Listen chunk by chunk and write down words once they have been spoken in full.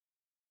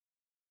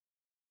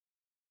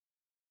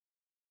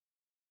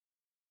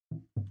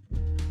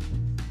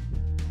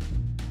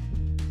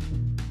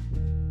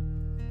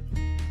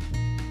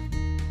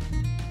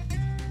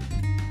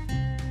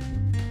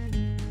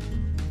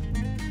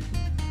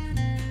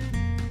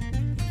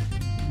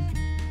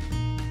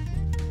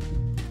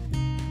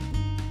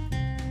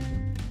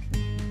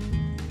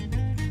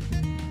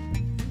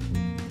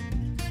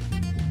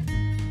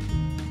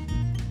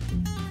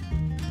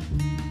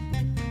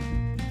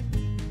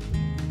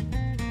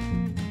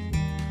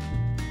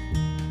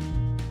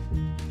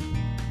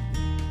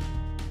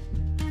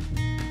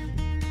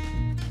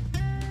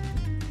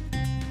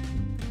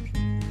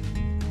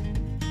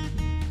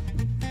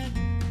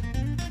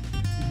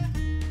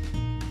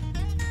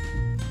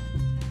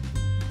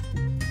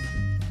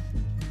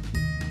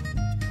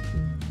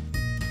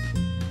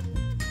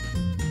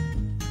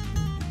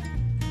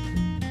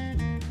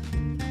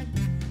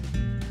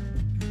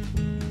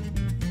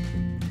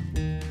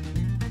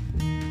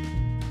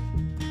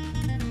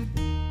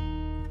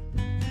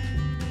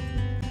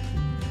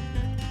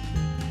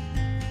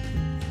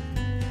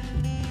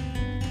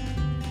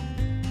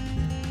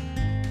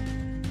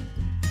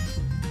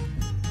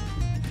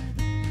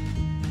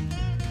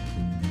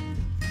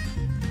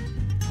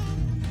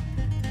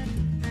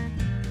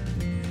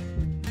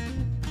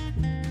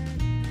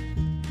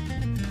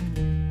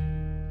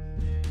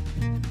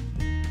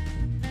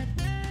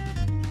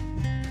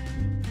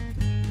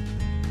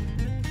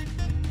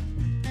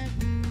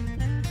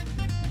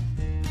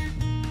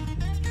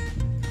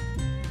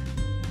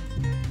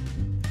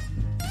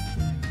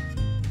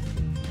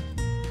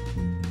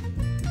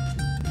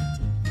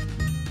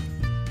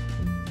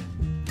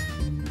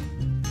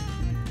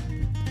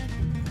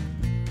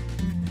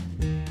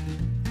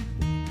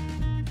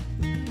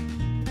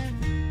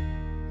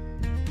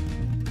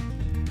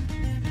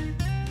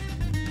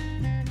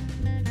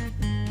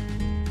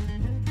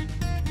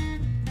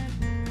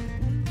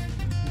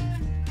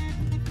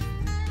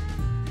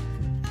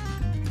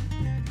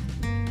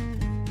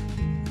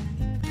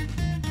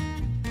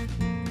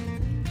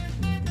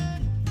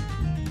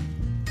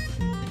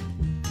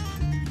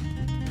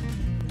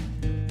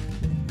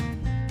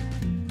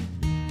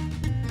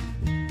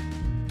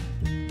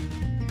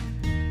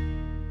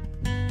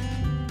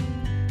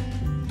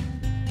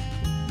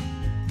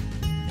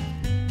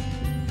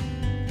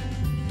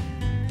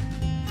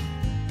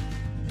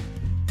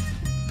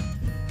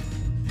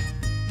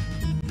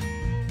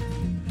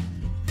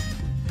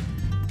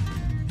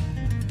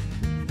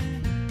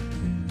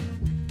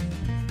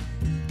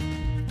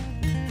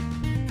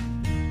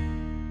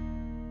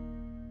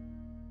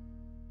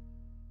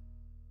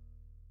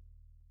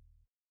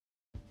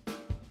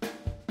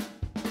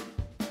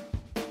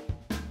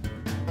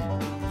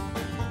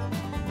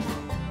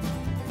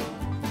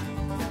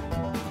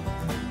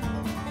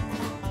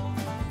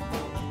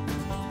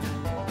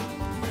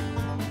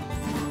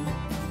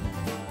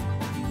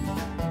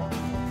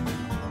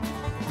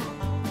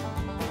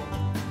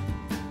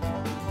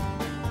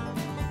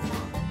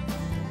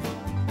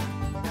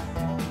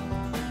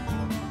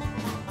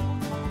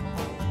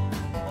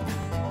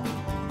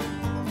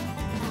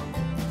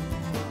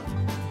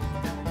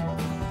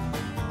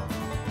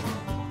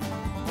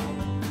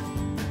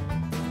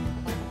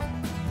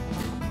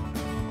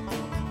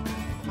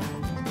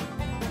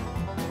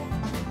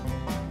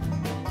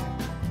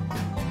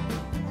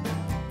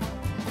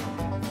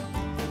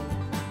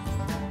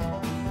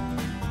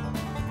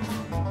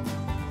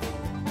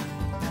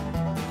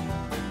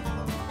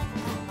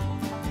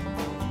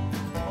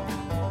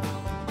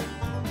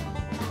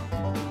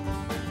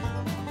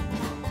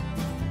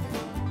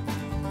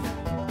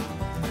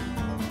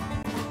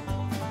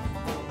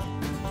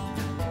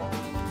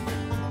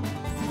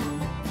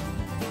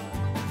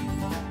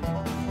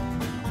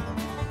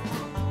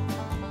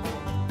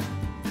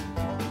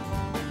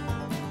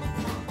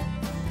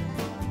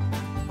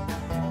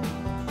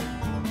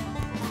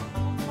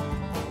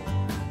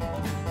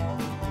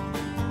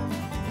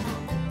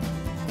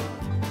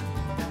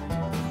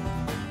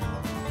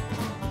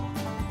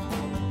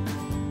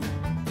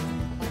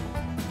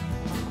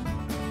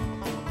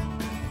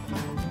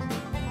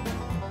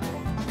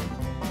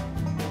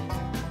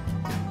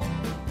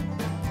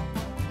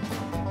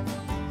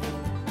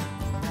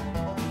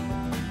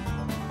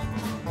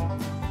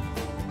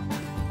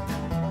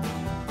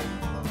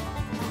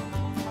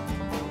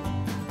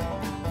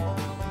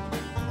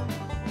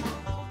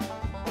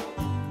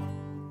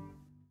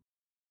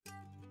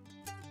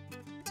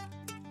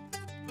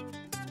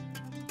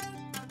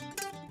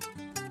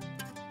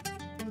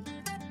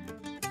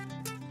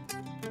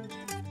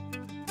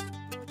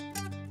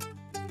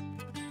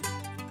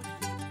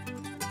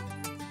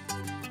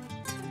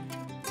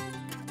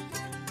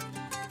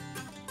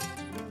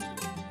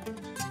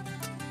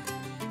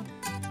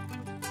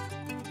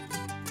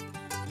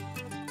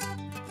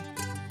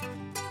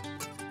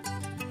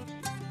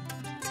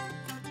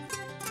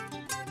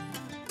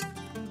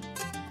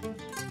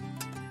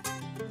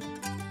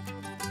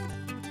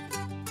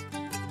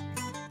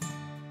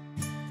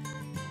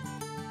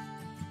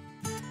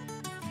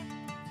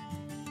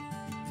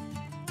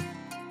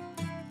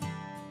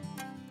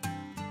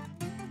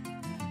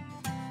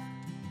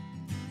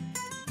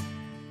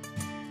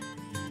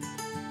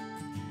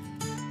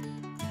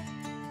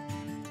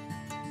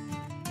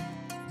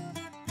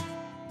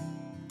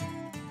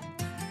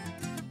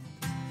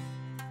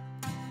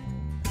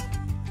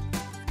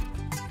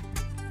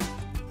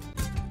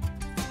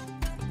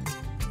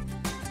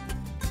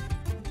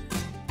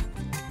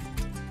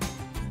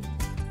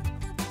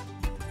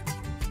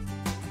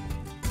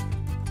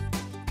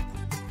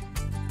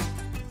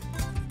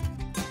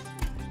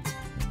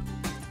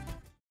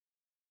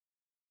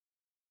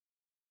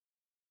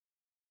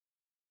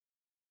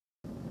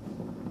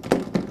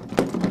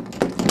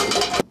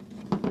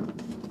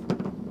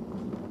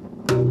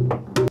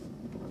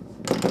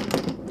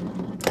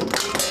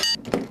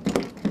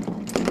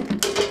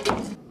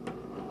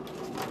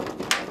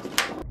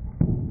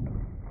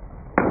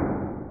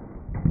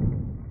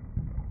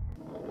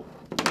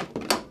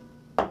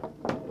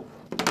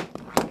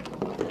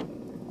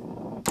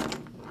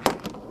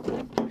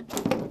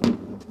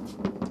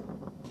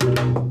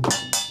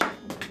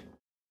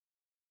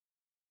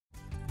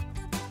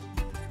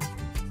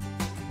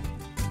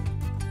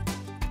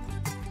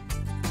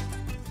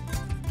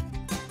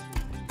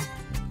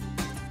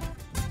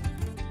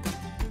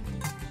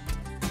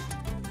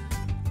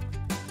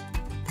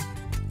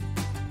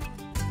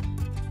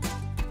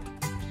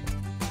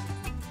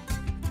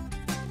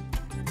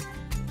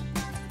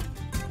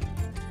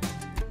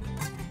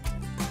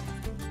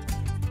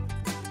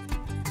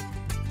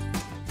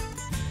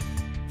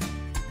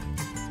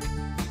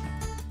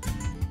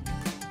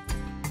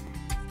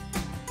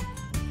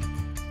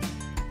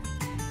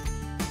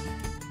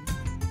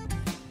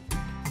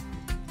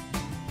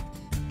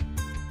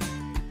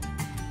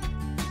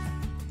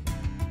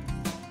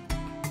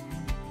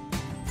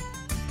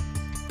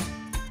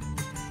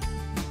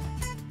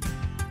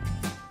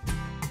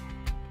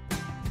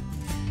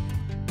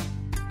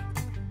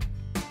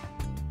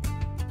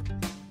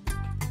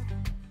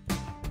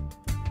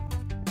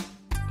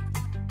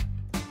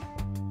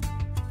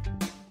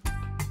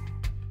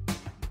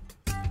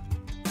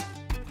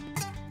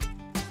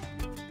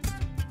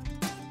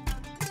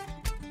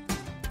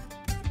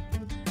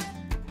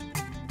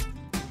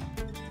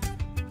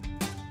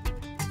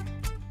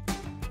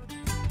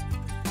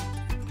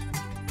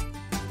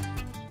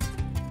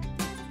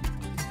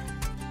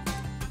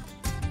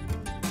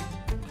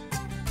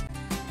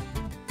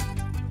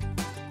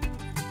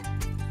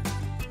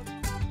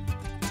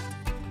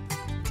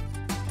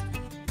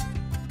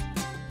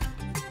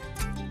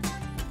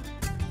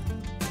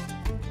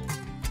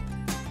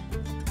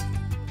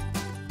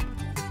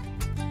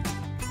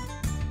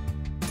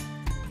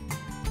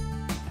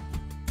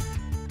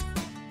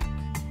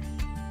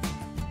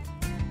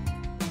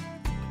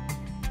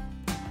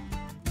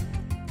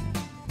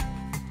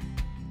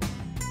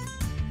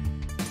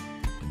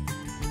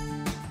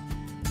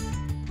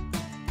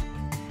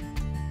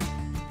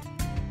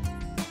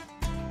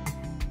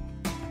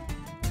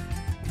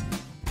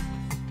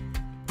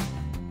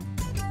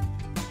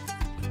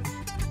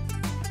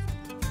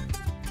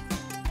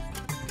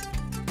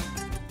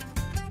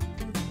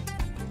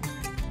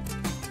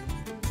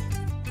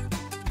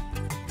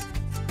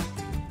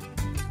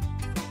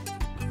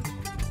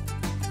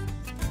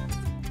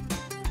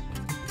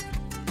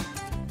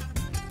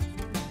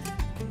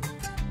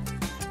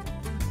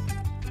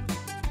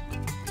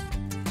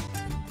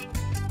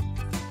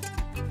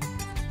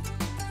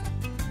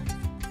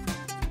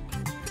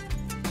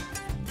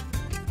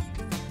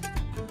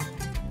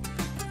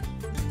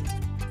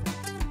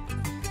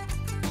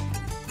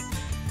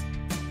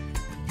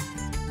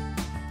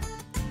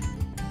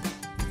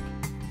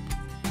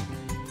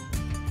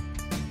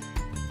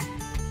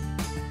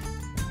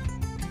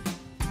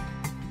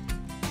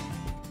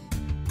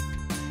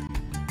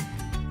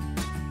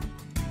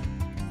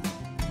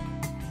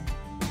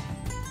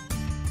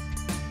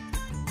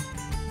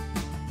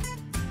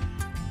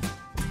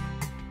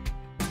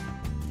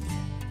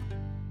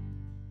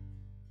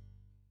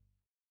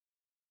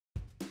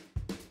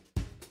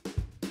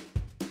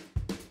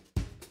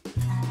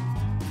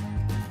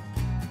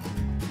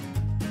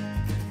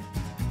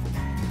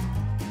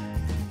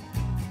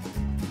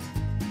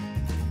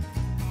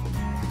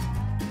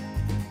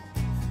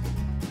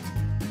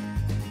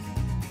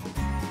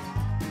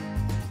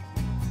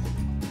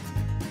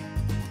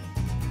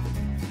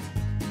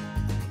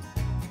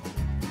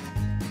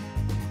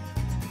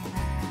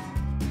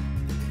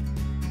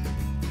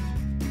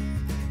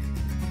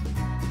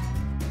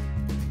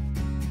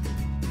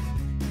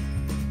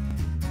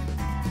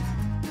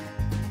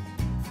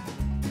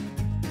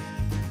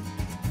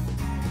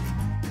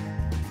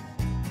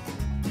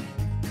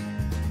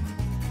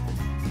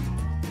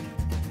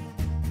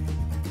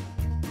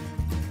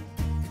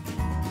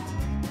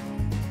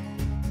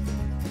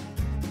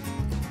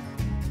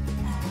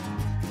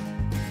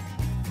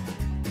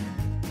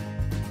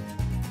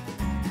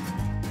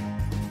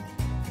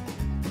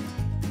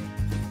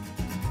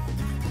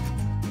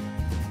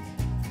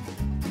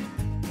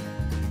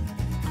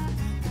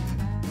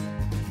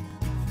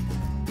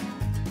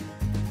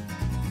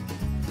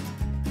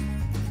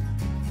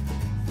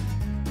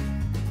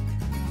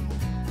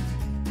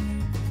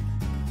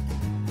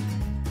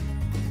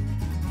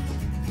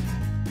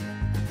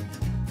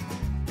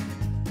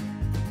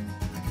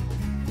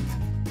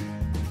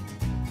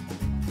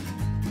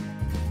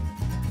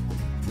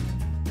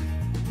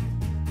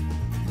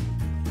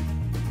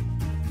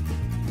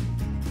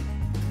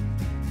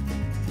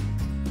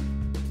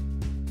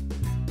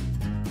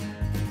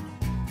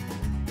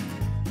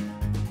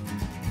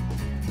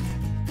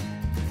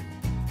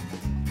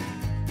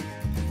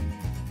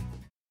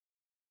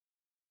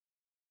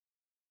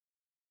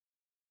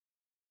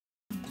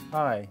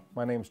Hi,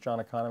 my name is John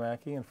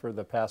Economaki, and for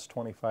the past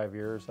 25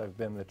 years I've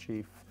been the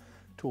chief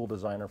tool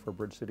designer for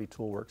Bridge City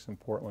Toolworks in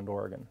Portland,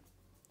 Oregon.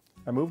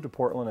 I moved to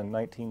Portland in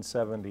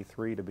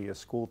 1973 to be a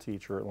school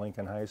teacher at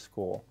Lincoln High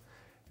School,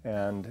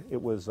 and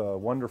it was a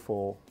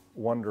wonderful,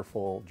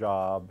 wonderful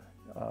job.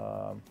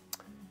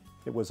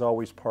 It was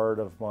always part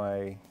of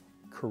my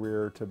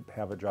career to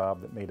have a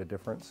job that made a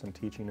difference, and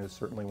teaching is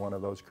certainly one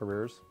of those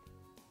careers.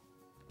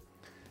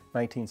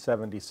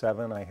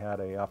 1977, I had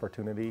an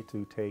opportunity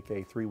to take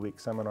a 3-week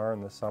seminar in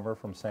the summer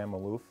from Sam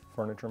Maloof,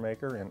 furniture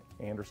maker in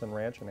Anderson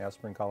Ranch in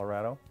Aspen,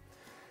 Colorado.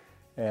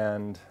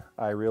 And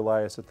I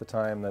realized at the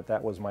time that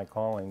that was my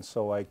calling,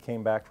 so I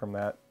came back from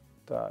that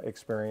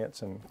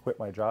experience and quit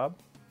my job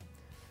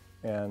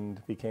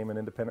and became an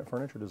independent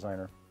furniture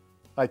designer.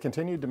 I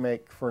continued to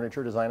make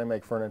furniture, design and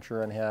make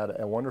furniture, and had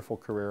a wonderful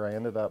career. I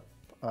ended up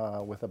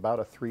with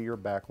about a 3-year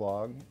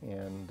backlog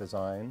in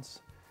designs.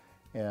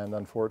 And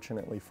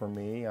unfortunately for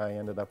me, I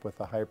ended up with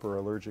a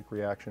hyperallergic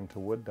reaction to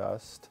wood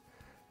dust,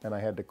 and I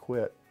had to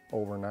quit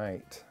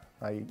overnight.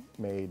 I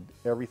made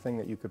everything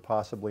that you could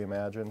possibly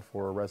imagine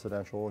for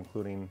residential,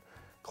 including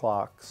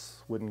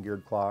clocks, wooden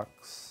geared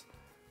clocks,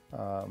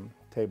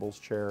 tables,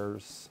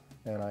 chairs,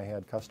 and I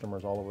had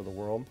customers all over the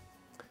world.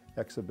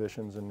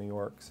 Exhibitions in New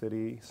York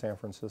City, San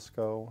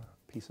Francisco,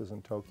 pieces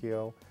in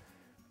Tokyo.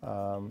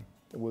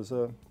 It was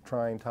a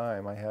trying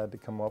time. I had to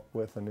come up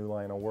with a new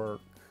line of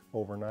work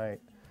overnight.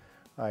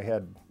 I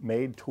had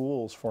made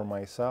tools for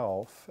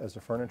myself as a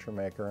furniture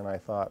maker, and I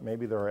thought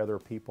maybe there are other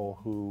people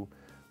who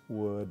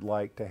would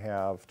like to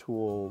have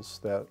tools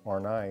that are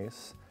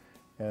nice.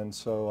 And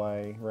so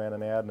I ran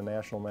an ad in a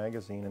national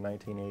magazine in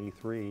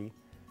 1983,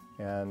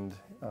 and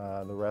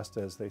the rest,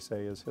 as they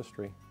say, is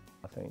history.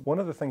 One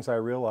of the things I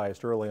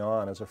realized early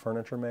on as a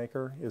furniture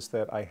maker is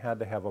that I had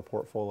to have a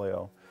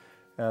portfolio.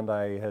 And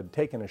I had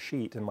taken a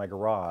sheet in my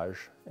garage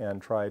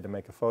and tried to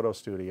make a photo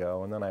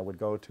studio, and then I would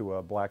go to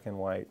a black and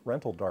white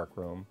rental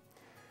darkroom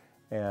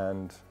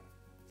and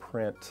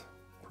print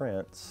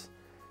prints,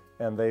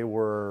 and they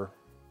were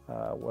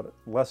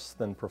less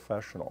than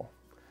professional.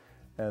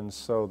 And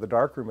so the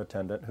darkroom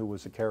attendant, who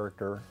was a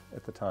character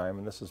at the time,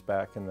 and this is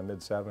back in the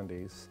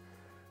mid-70s,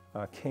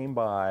 came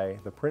by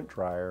the print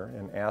dryer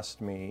and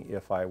asked me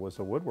if I was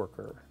a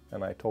woodworker.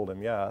 And I told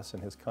him yes,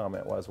 and his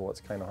comment was, well, it's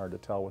kind of hard to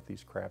tell with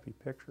these crappy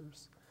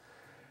pictures.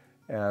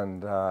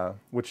 And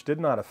which did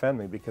not offend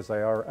me because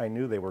I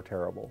knew they were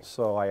terrible.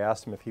 So I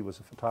asked him if he was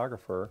a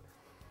photographer,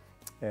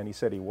 and he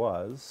said he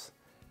was.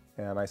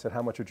 And I said,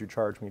 how much would you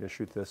charge me to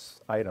shoot this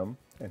item?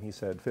 And he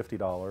said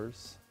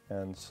 $50.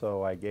 And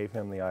so I gave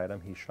him the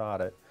item, he shot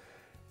it.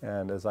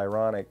 And as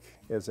ironic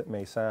as it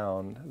may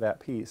sound, that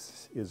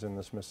piece is in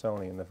the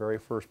Smithsonian. The very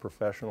first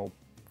professional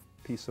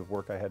piece of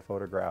work I had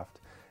photographed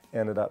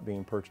ended up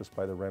being purchased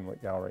by the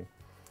Renwick Gallery.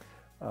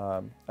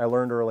 I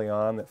learned early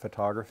on that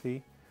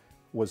photography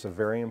was a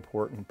very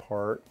important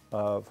part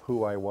of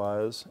who I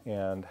was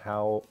and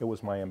how it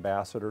was my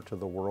ambassador to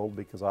the world,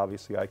 because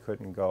obviously I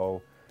couldn't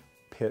go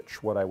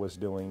pitch what I was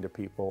doing to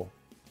people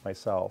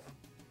myself.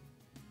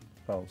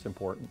 So it's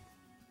important.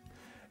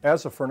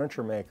 As a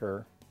furniture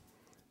maker,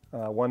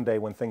 one day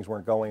when things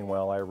weren't going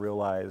well, I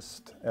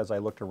realized as I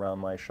looked around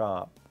my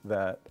shop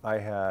that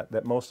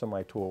most of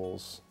my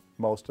tools,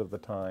 most of the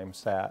time,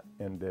 sat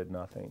and did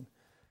nothing.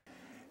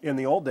 In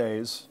the old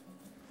days,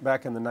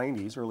 back in the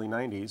 90s, early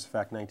 90s, in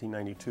fact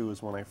 1992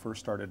 is when I first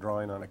started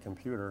drawing on a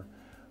computer,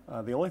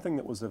 the only thing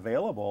that was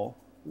available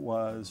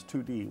was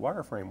 2D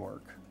wireframe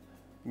work,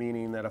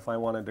 meaning that if I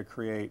wanted to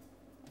create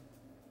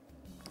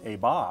a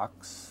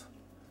box,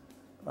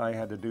 I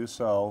had to do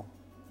so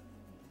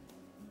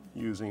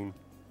using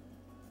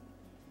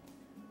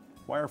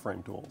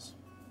wireframe tools.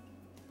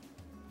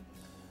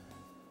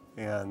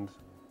 And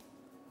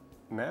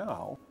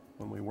now,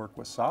 when we work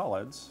with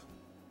solids,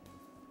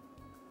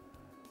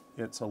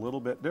 it's a little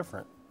bit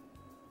different.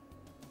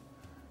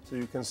 So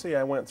you can see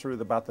I went through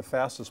about the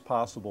fastest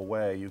possible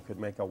way you could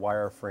make a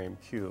wireframe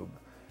cube.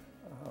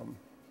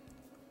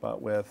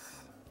 But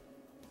with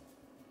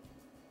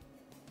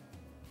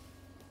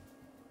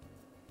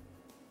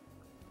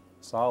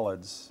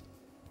solids,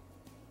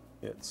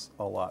 it's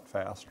a lot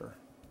faster.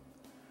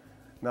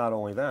 Not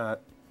only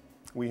that,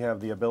 we have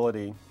the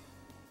ability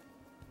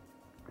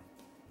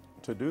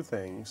to do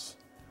things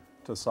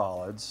to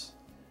solids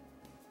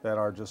that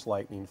are just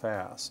lightning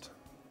fast.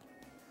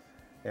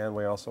 And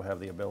we also have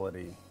the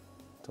ability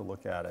to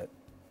look at it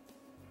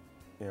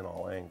in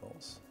all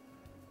angles.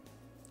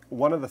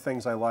 One of the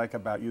things I like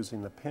about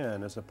using the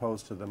pen as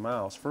opposed to the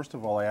mouse, first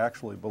of all, I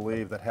actually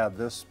believe that had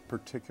this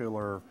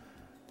particular,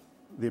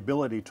 the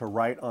ability to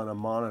write on a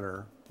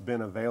monitor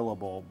been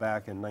available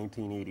back in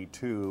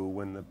 1982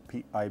 when the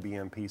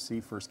IBM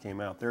PC first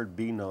came out, there'd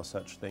be no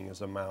such thing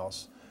as a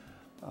mouse.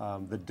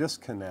 The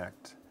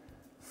disconnect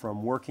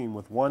from working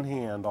with one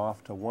hand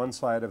off to one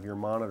side of your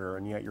monitor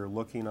and yet you're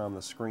looking on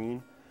the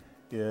screen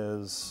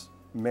is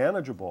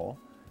manageable,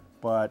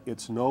 but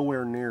it's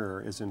nowhere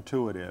near as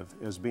intuitive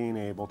as being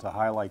able to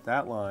highlight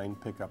that line,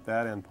 pick up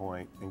that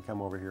endpoint, and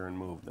come over here and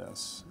move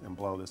this and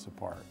blow this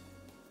apart.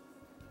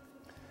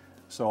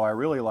 So I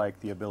really like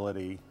the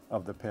ability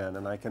of the pen,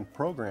 and I can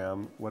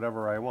program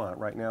whatever I want.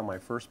 Right now my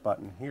first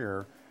button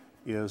here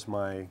is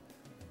my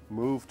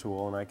move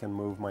tool, and I can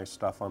move my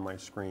stuff on my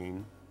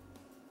screen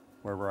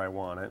wherever I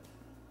want it.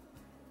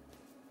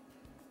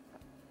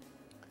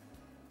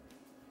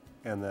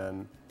 And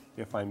then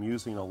if I'm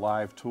using a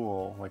live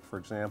tool, like for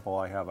example,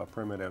 I have a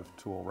primitive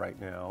tool right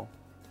now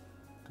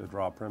to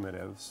draw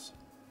primitives,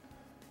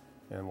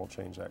 and we'll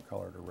change that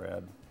color to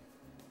red.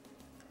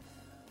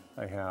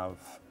 I have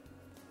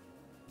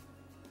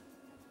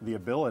the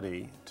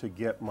ability to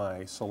get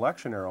my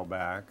selection arrow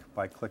back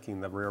by clicking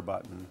the rear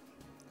button,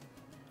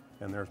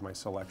 and there's my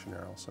selection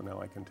arrow. So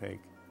now I can take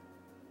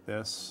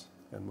this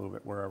and move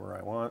it wherever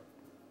I want.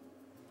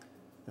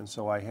 And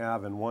so I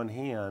have in one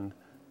hand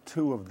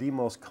two of the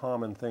most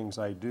common things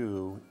I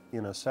do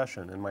in a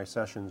session, and my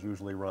sessions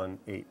usually run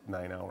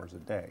 8-9 hours a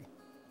day.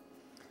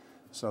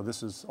 So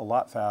this is a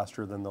lot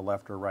faster than the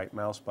left or right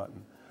mouse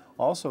button.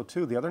 Also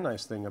too, the other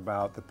nice thing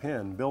about the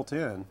pen built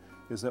in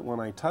is that when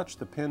I touch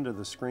the pen to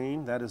the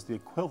screen, that is the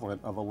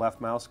equivalent of a left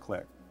mouse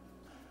click.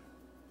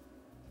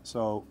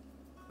 So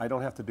I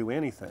don't have to do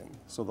anything.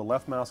 So the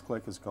left mouse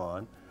click is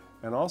gone.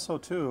 And also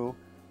too,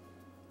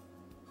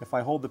 if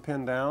I hold the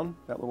pen down,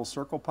 that little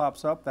circle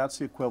pops up, that's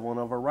the equivalent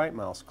of a right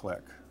mouse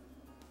click.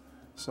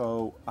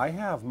 So I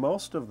have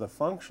most of the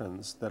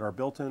functions that are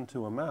built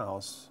into a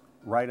mouse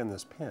right in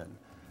this pen.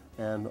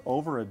 And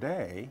over a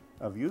day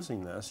of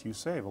using this, you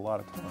save a lot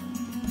of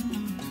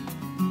time.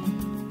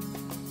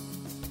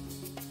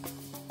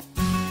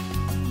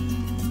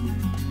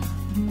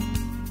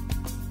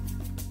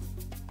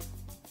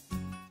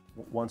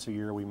 Once a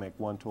year we make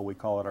one tool, we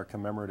call it our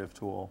commemorative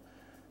tool.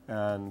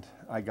 And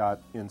I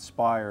got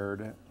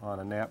inspired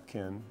on a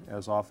napkin,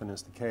 as often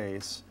is the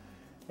case,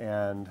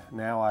 and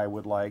now I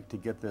would like to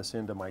get this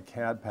into my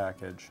CAD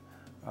package.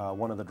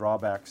 One of the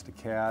drawbacks to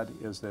CAD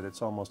is that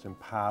it's almost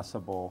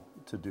impossible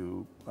to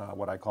do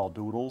what I call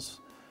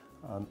doodles.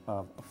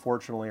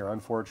 Fortunately or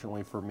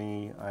unfortunately for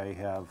me, I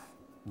have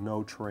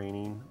no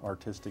training,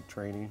 artistic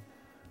training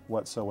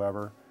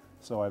whatsoever,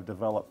 so I've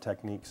developed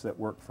techniques that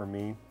work for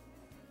me.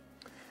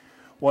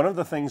 One of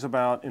the things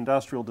about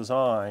industrial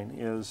design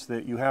is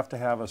that you have to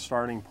have a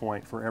starting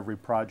point for every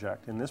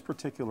project. In this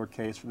particular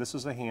case, this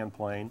is a hand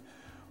plane.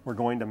 We're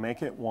going to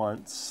make it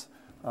once.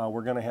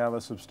 We're going to have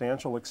a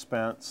substantial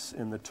expense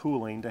in the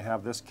tooling to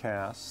have this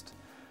cast.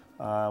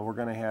 We're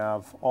going to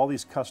have all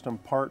these custom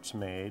parts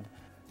made.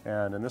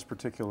 And in this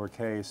particular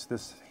case,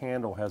 this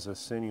handle has a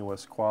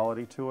sinuous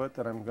quality to it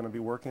that I'm going to be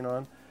working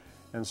on.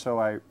 And so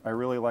I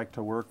really like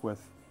to work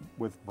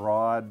with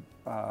broad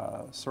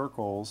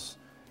circles.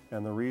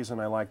 And the reason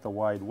I like the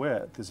wide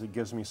width is it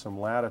gives me some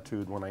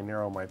latitude when I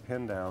narrow my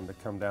pen down to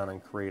come down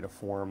and create a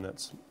form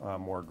that's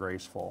more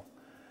graceful.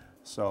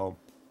 So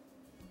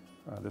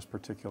this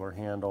particular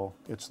handle,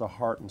 it's the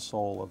heart and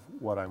soul of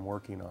what I'm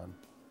working on.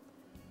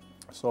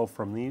 So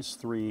from these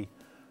three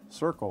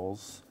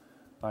circles,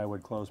 I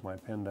would close my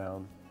pen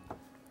down.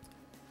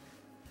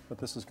 But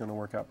this is going to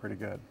work out pretty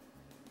good.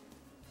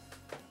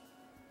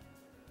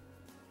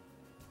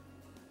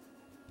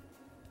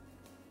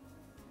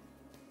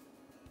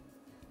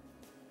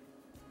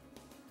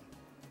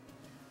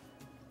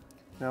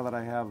 Now that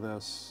I have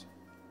this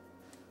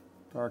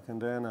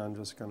darkened in, I'm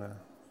just going to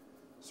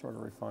sort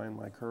of refine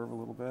my curve a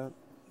little bit.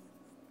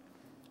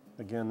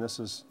 Again, this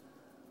is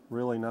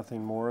really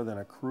nothing more than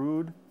a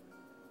crude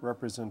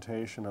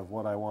representation of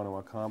what I want to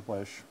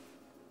accomplish.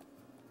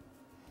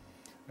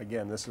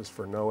 Again, this is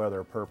for no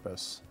other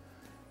purpose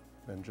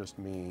than just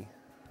me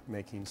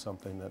making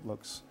something that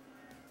looks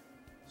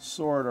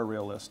sort of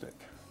realistic.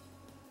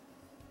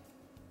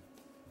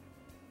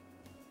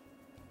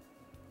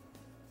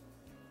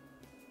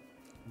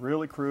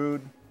 Really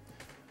crude,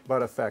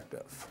 but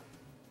effective.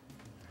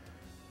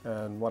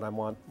 And what I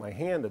want my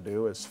hand to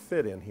do is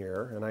fit in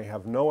here, and I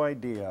have no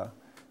idea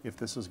if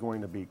this is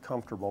going to be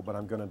comfortable, but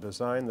I'm going to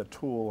design the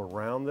tool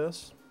around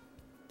this.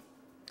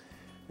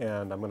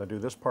 And I'm going to do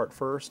this part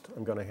first.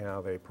 I'm going to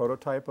have a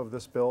prototype of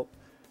this built,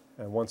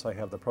 and once I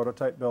have the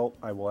prototype built,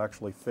 I will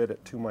actually fit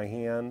it to my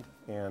hand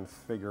and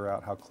figure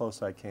out how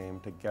close I came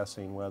to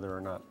guessing whether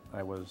or not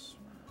I was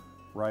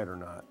right or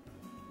not.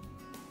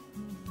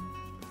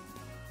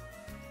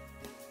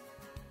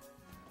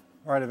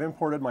 All right, I've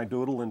imported my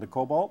doodle into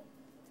Cobalt,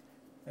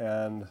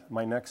 and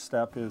my next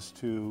step is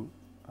to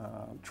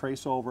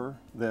trace over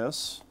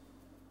this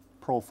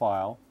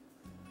profile,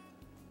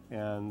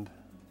 and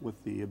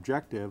with the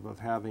objective of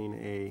having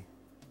a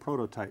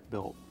prototype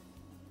built.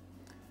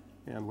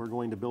 And we're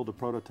going to build a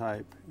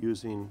prototype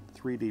using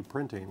 3D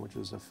printing, which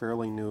is a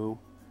fairly new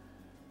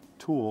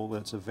tool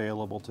that's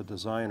available to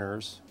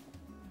designers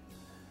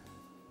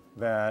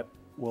that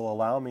will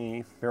allow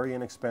me very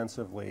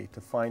inexpensively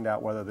to find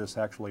out whether this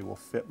actually will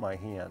fit my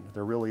hand.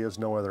 There really is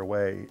no other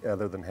way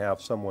other than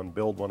have someone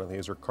build one of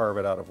these or carve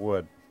it out of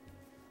wood.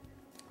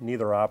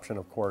 Neither option,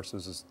 of course,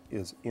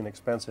 is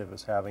inexpensive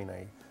as having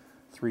a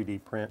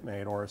 3D print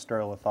made or a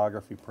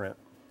stereolithography print.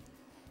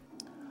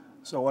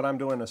 So what I'm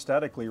doing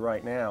aesthetically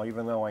right now,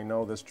 even though I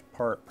know this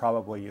part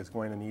probably is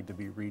going to need to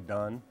be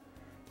redone,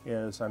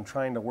 is I'm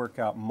trying to work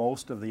out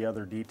most of the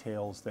other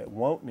details that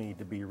won't need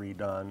to be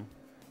redone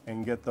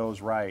and get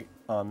those right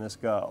on this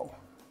go.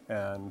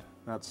 And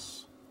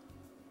that's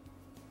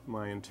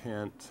my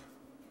intent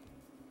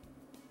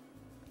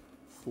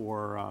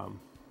for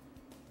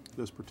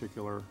this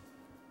particular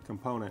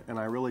component. And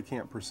I really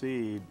can't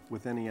proceed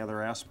with any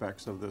other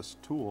aspects of this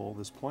tool,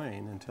 this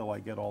plane, until I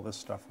get all this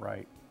stuff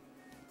right.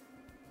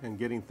 And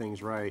getting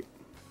things right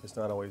is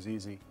not always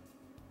easy.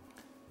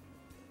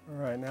 All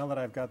right, now that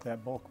I've got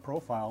that bulk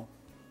profile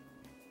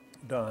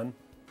done,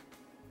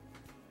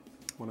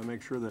 I want to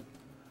make sure that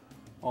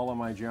all of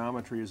my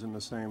geometry is in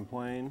the same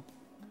plane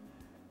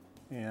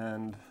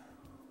and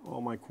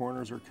all my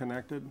corners are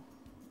connected.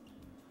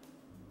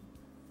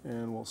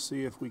 And we'll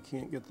see if we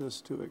can't get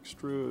this to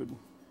extrude.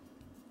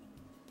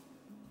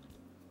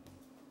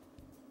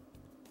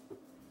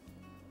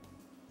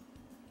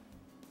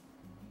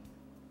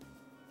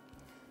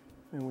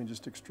 And we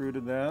just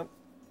extruded that,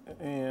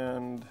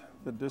 and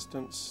the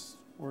distance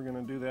we're going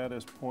to do that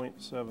is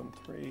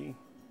 0.73.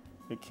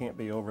 It can't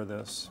be over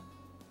this.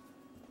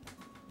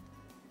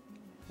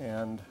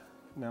 And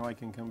now I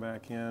can come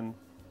back in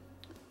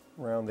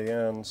around the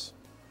ends.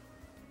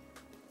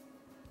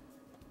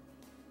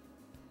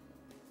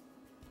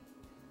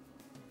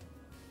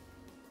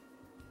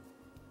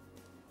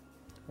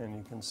 And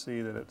you can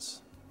see that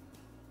it's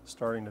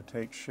starting to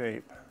take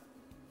shape.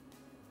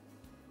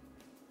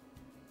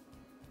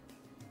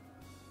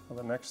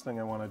 Well, the next thing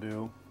I want to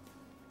do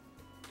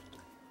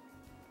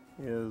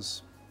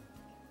is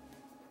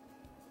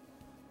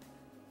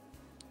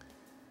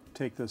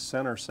take this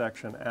center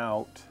section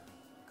out,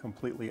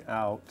 completely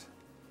out.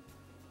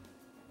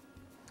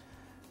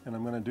 And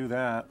I'm going to do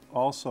that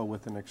also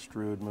with an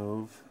extrude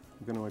move.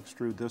 I'm going to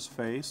extrude this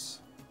face.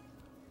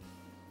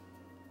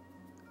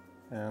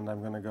 And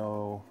I'm going to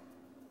go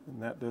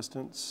in that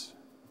distance.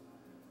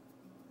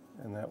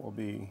 And that will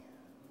be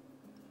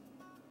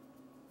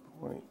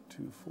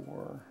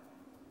 0.24.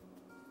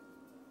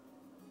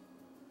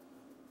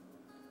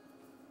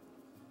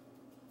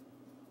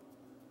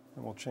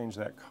 And we'll change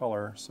that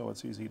color so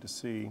it's easy to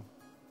see.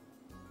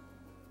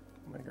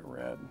 Make it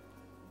red.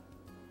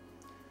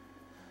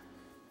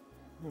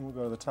 And we'll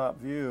go to the top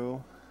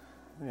view,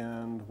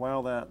 and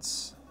while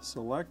that's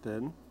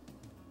selected,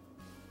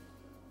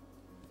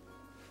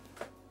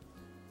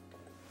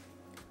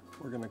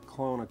 we're going to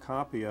clone a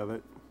copy of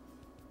it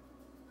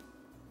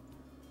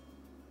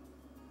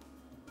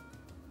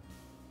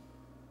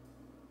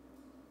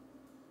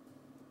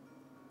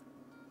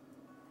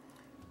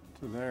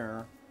to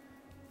there.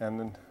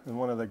 And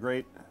one of the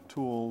great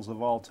tools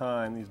of all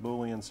time, these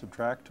Boolean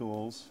subtract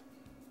tools,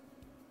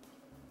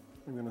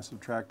 I'm going to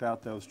subtract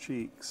out those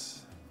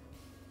cheeks.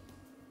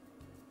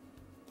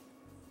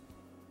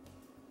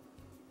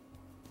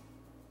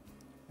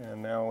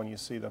 And now when you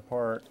see the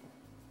part,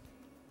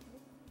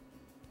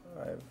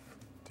 I've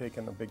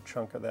taken a big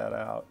chunk of that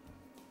out.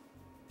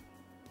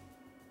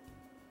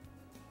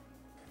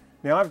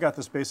 Now I've got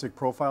this basic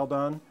profile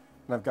done,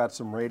 and I've got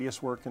some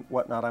radius work and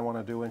whatnot I want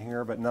to do in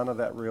here, but none of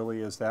that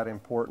really is that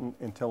important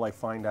until I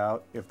find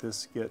out if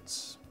this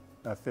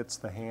fits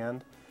the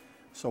hand.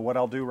 So what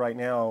I'll do right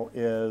now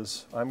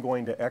is I'm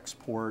going to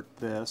export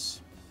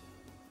this.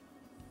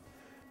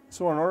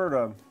 So in order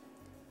to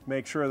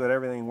make sure that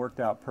everything worked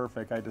out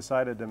perfect, I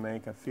decided to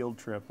make a field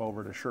trip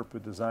over to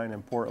Sherpa Design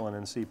in Portland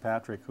and see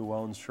Patrick, who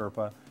owns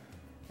Sherpa,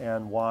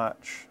 and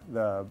watch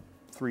the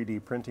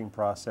 3D printing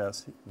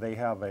process. They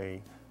have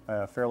a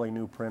fairly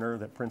new printer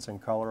that prints in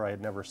color. I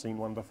had never seen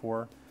one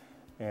before,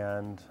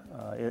 and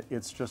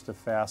it's just a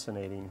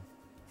fascinating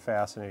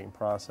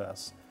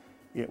process.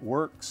 It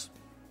works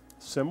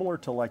similar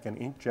to like an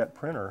inkjet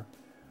printer.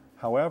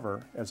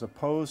 However, as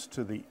opposed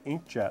to the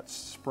inkjets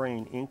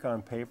spraying ink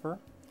on paper,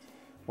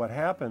 what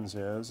happens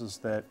is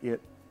that it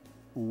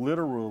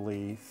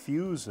literally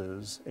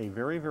fuses a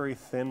very, very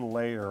thin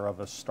layer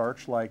of a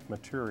starch-like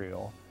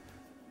material.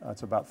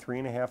 It's about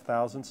 3.5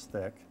 thousandths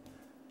thick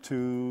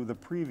to the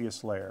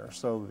previous layer.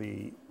 So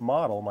the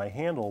model, my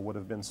handle, would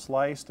have been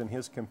sliced in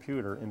his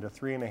computer into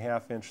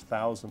 3.5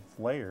 thousandth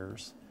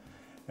layers.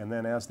 And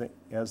then as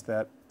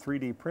that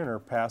 3D printer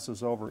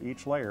passes over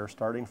each layer,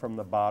 starting from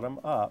the bottom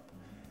up,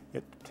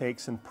 it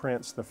takes and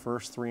prints the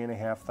first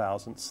 3.5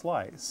 thousandth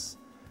slice.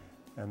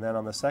 And then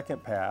on the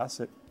second pass,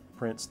 it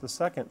prints the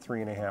second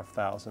 3.5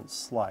 thousandth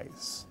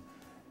slice.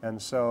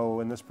 And so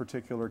in this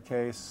particular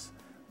case,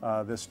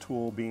 this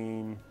tool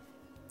being,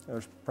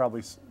 there's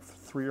probably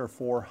 300 or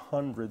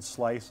 400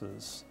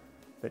 slices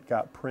that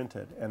got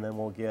printed, and then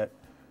we'll get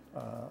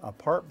a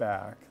part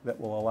back that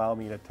will allow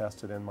me to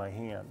test it in my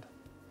hand.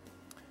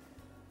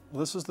 Well,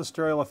 this is the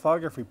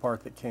stereolithography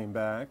part that came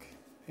back,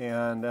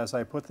 and as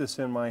I put this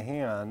in my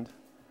hand,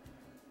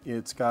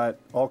 it's got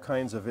all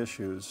kinds of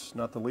issues,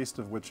 not the least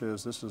of which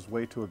is this is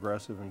way too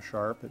aggressive and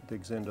sharp. It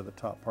digs into the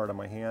top part of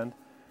my hand.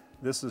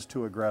 This is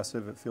too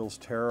aggressive. It feels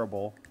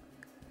terrible.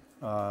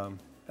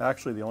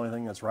 Actually, the only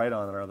thing that's right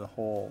on it are the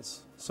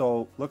holes.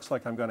 So looks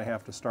like I'm going to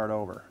have to start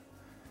over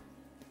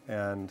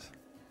and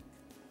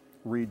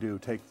redo,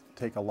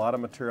 take a lot of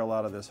material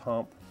out of this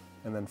hump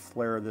and then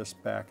flare this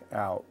back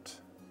out.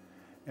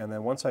 And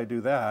then once I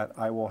do that,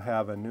 I will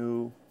have a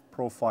new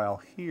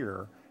profile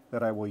here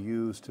that I will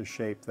use to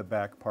shape the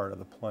back part of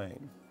the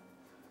plane.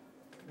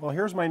 Well,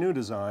 here's my new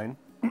design.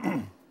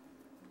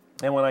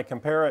 And when I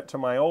compare it to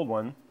my old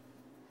one,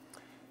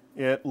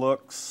 it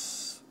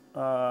looks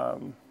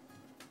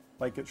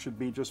like it should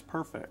be just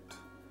perfect.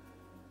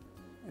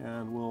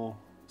 And we'll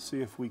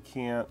see if we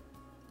can't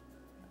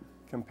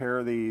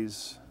compare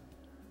these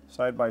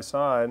side by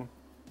side.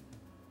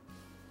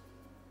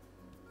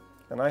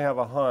 And I have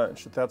a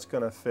hunch that that's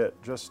going to fit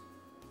just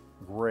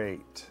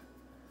great.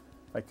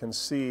 I can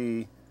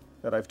see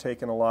that I've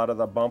taken a lot of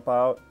the bump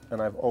out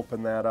and I've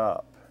opened that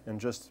up. And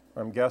just,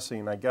 I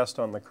guessed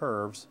on the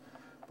curves,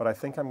 but I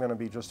think I'm going to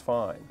be just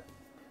fine.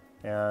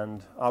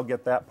 And I'll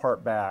get that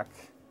part back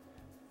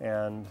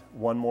and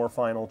one more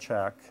final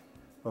check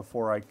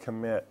before I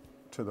commit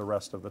to the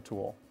rest of the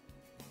tool.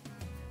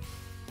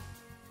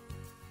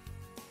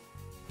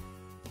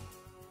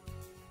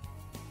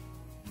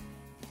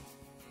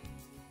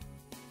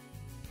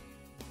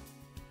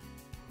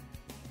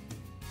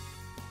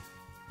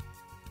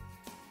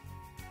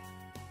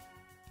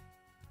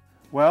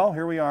 Well,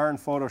 here we are in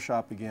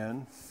Photoshop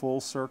again,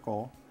 full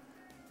circle.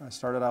 I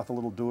started out with a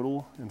little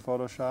doodle in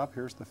Photoshop.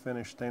 Here's the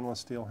finished stainless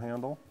steel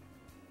handle.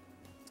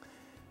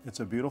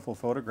 It's a beautiful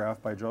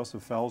photograph by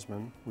Joseph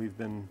Felsman. We've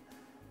been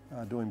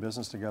doing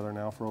business together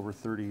now for over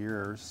 30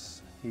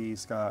 years.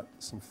 He's got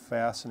some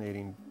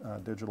fascinating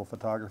digital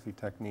photography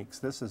techniques.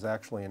 This is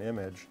actually an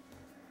image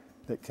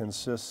that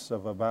consists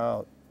of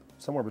about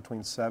somewhere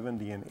between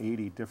 70 and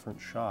 80 different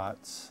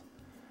shots,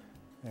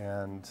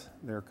 and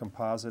they're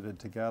composited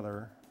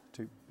together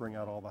to bring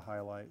out all the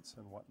highlights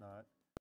and whatnot.